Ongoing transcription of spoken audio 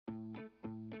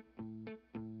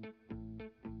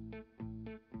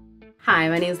Hi,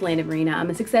 my name is Landon Marina. I'm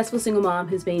a successful single mom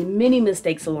who's made many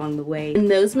mistakes along the way,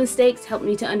 and those mistakes helped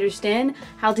me to understand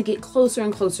how to get closer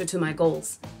and closer to my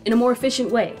goals in a more efficient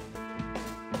way.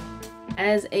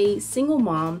 As a single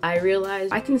mom, I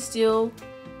realized I can still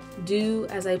do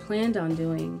as I planned on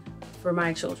doing for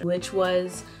my children, which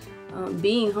was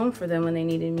being home for them when they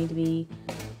needed me to be.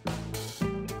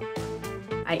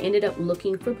 I ended up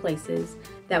looking for places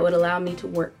that would allow me to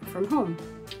work from home.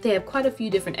 They have quite a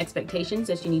few different expectations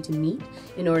that you need to meet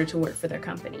in order to work for their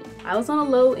company. I was on a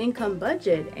low income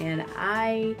budget and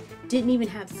I didn't even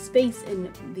have space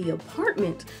in the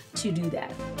apartment to do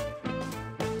that.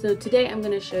 So today I'm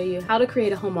going to show you how to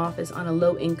create a home office on a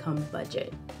low income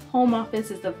budget. Home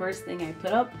office is the first thing I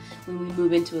put up when we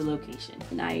move into a location.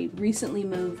 And I recently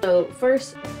moved. So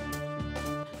first,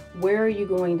 where are you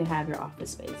going to have your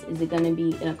office space? Is it going to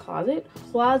be in a closet?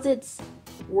 Closets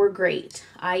were great.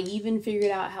 I even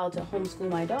figured out how to homeschool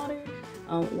my daughter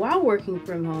while working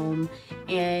from home,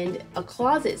 and a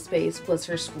closet space was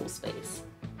her school space,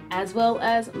 as well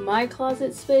as my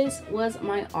closet space was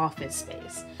my office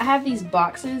space. I have these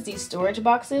boxes, these storage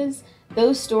boxes.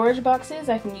 Those storage boxes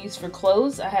I can use for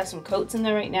clothes. I have some coats in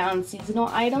there right now and seasonal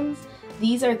items.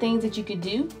 These are things that you could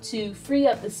do to free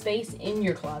up the space in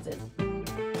your closet.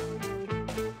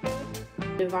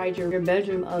 Divide your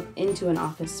bedroom up into an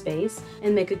office space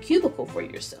and make a cubicle for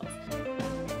yourself.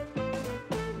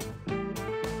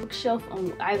 Bookshelf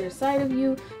on either side of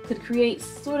you could create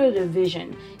sort of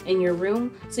division in your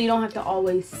room so you don't have to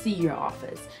always see your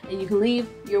office, and you can leave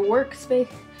your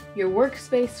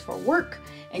workspace for work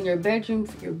and your bedroom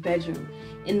for your bedroom.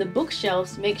 In the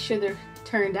bookshelves, make sure they're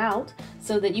turned out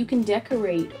so that you can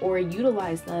decorate or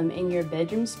utilize them in your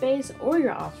bedroom space or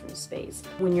your office space.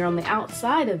 When you're on the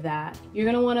outside of that, you're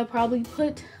going to want to probably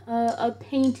put a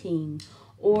painting,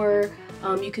 or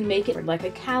you can make it like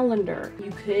a calendar.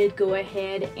 You could go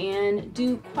ahead and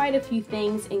do quite a few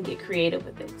things and get creative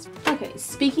with it. Okay,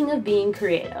 speaking of being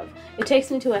creative, it takes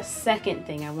me to a second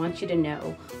thing I want you to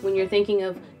know when you're thinking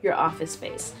of your office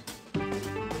space.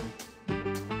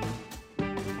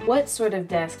 What sort of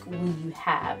desk will you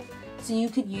have? So you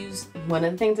could use one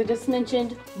of the things I just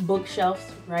mentioned, bookshelves,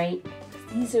 right?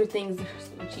 These are things that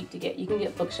are so cheap to get. You can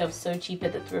get bookshelves so cheap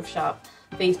at the thrift shop,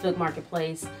 Facebook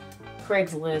Marketplace,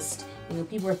 Craigslist. You know,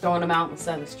 people are throwing them out on the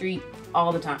side of the street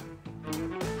all the time.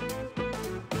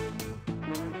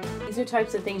 These are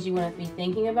types of things you want to be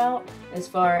thinking about as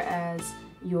far as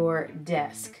your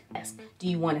desk. Do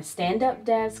you want a stand-up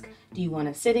desk? Do you want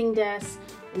a sitting desk?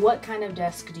 What kind of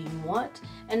desk do you want?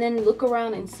 And then look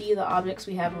around and see the objects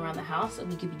we have around the house that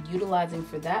we could be utilizing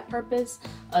for that purpose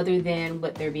other than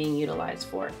what they're being utilized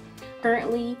for.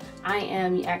 Currently, I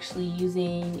am actually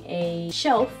using a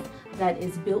shelf that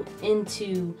is built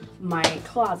into my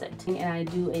closet, and I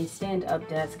do a stand-up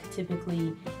desk,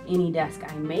 typically any desk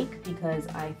I make, because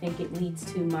I think it leads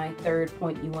to my third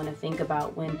point you want to think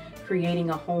about when creating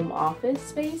a home office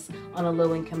space on a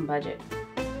low-income budget.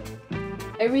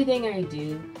 Everything I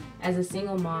do as a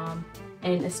single mom,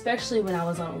 and especially when I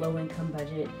was on a low-income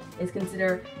budget, is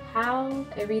consider how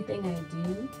everything I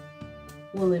do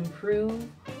will improve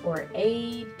or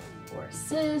aid or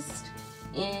assist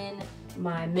in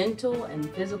my mental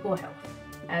and physical health.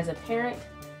 As a parent,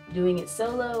 doing it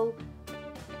solo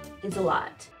is a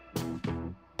lot.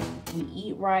 We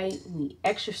eat right, we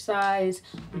exercise,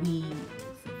 we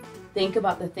think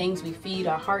about the things we feed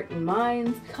our heart and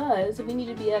minds, because we need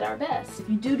to be at our best. If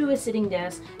you do a sitting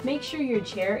desk, make sure your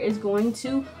chair is going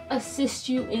to assist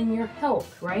you in your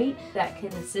health, right? That can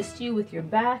assist you with your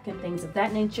back and things of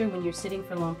that nature when you're sitting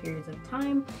for long periods of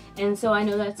time. And so I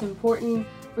know that's important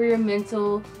for your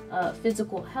mental,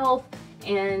 physical health,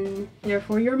 and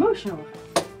therefore your emotional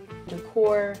health.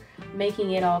 Decor,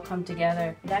 making it all come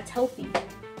together, that's healthy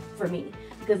for me,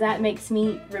 because that makes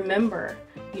me remember,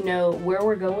 you know, where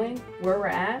we're going, where we're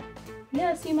at.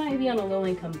 Yes, you might be on a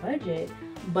low-income budget,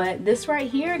 but this right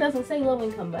here doesn't say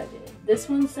low-income budget. This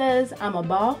one says I'm a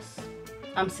boss,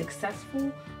 I'm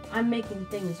successful, I'm making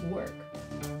things work.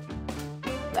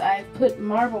 I put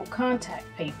marble contact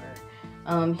paper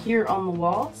here on the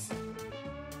walls.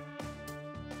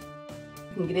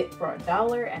 You can get it for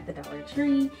 $1 at the Dollar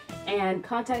Tree, and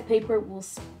contact paper will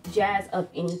jazz up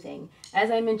anything.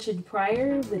 As I mentioned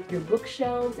prior, with your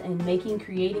bookshelves and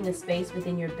creating a space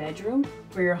within your bedroom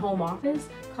for your home office,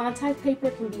 contact paper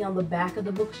can be on the back of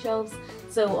the bookshelves,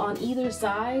 so on either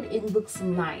side it looks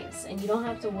nice and you don't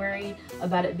have to worry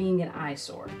about it being an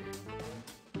eyesore.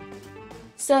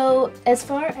 So as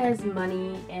far as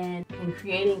money and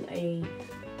creating a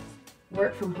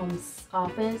work from home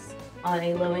office on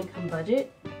a low income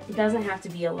budget, it doesn't have to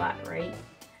be a lot, right?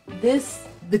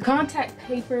 The contact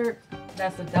paper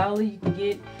That's $1 you can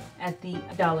get at the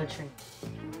Dollar Tree.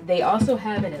 They also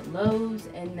have it at Lowe's,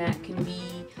 and that can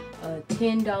be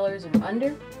 $10 or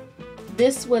under.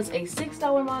 This was a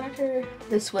 $6 monitor.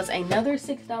 This was another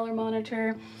 $6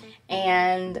 monitor,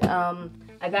 and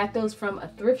I got those from a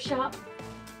thrift shop,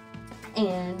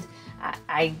 and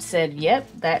I said, yep,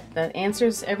 that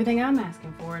answers everything I'm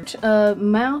asking for.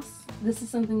 Mouse, this is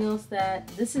something else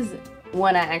this is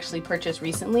one I actually purchased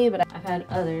recently, but I've had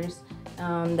others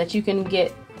that you can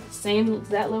get same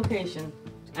exact location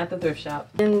at the thrift shop.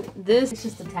 And this is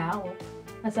just a towel.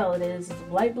 That's all it is. It's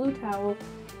a light blue towel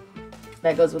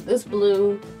that goes with this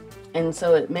blue, and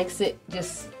so it makes it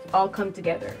just all come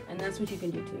together, and that's what you can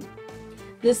do too.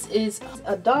 This is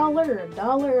 $1, $1,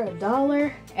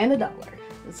 $1, and $1.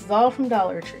 This is all from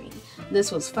Dollar Tree.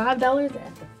 This was $5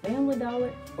 at the Family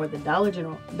Dollar or the Dollar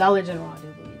General. Dollar General, I do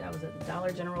believe that was at the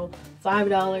Dollar General.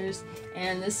 $5,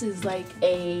 and this is like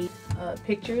a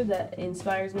picture that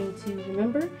inspires me to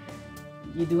remember.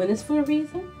 You're doing this for a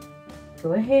reason.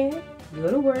 Go ahead,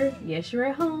 go to work. Yes, you're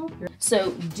at home.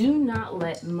 So do not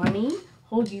let money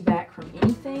hold you back from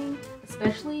anything,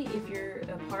 especially if you're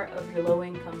a part of your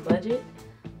low-income budget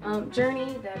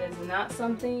journey. That is not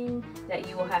something that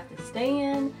you will have to stay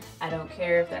in. I don't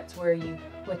care if that's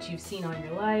what you've seen all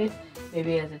your life,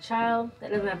 maybe as a child.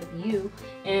 That doesn't have to be you.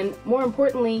 And more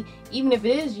importantly, even if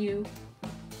it is you,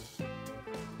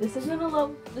 this is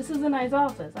a nice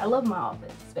office. I love my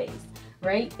office space,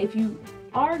 right? If you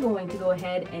are going to go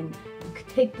ahead and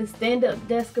take the stand-up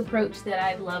desk approach that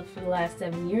I've loved for the last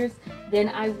 7 years, then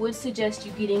I would suggest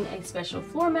you getting a special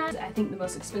floor mat. I think the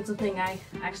most expensive thing I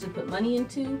actually put money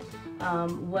into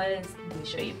was, let me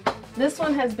show you. This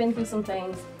one has been through some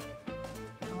things.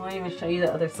 I won't even show you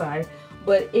the other side,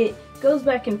 but it goes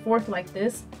back and forth like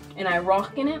this, and I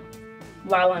rock in it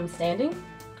while I'm standing.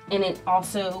 And it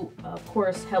also, of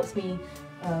course, helps me,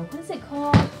 what is it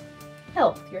called?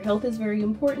 Health. Your health is very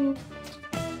important.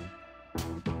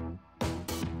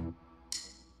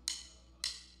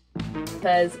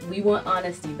 Because we want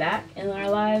honesty back in our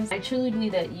lives. I truly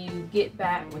believe that you get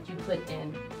back what you put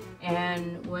in.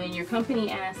 And when your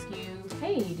company asks you,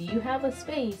 hey, do you have a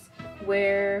space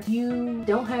where you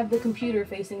don't have the computer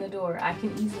facing the door, I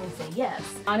can easily say yes.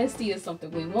 Honesty is something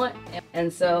we want,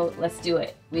 and so let's do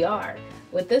it. We are.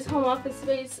 With this home office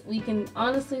space, we can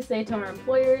honestly say to our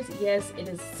employers, yes, it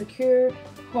is a secure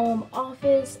home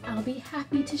office. I'll be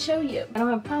happy to show you. I don't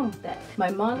have a problem with that. My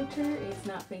monitor is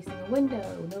not facing a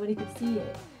window. Nobody can see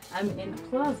it. I'm in a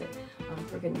closet,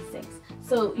 for goodness sakes.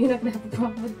 So you're not gonna have a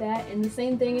problem with that. And the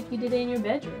same thing if you did it in your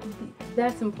bedroom.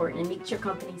 That's important. It meets your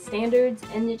company standards,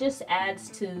 and it just adds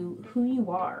to who you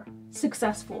are.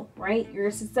 Successful, right? You're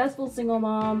a successful single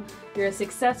mom. You're a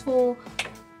successful,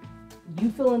 you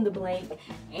fill in the blank.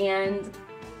 And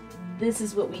this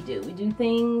is what we do. We do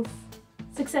things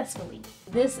successfully.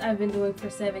 This I've been doing for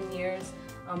 7 years.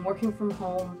 I'm working from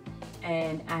home,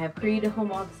 and I have created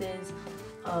home offices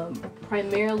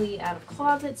primarily out of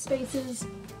closet spaces,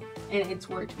 and it's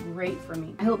worked great for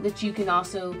me. I hope that you can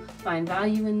also find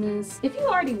value in this. If you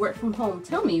already work from home,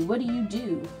 tell me, what do you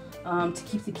do to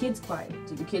keep the kids quiet?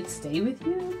 Do the kids stay with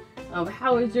you?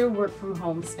 How is your work from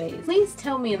home space? Please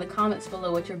tell me in the comments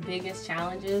below what your biggest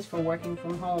challenge is for working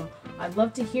from home. I'd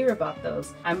love to hear about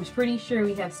those. I'm pretty sure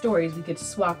we have stories we could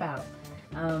swap out.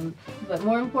 But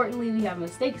more importantly, we have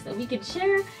mistakes that we could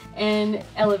share and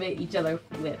elevate each other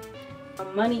with.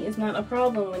 Money is not a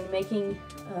problem when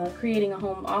creating a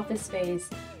home office space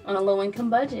on a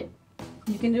low-income budget.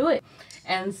 You can do it.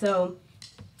 And so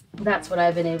that's what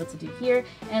I've been able to do here,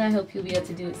 and I hope you'll be able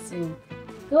to do it soon.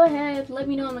 Go ahead, let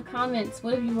me know in the comments,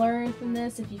 what have you learned from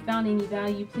this? If you found any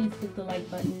value, please click the like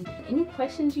button. Any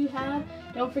questions you have,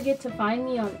 don't forget to find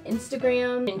me on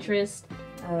Instagram, Pinterest,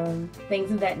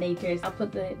 things of that nature. I'll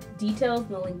put the details in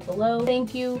the link below.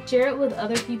 Thank you. Share it with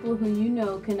other people who you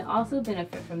know can also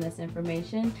benefit from this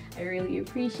information. I really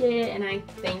appreciate it, and I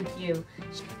thank you.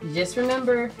 Just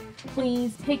remember,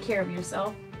 please take care of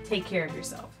yourself. Take care of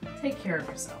yourself. Take care of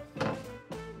yourself.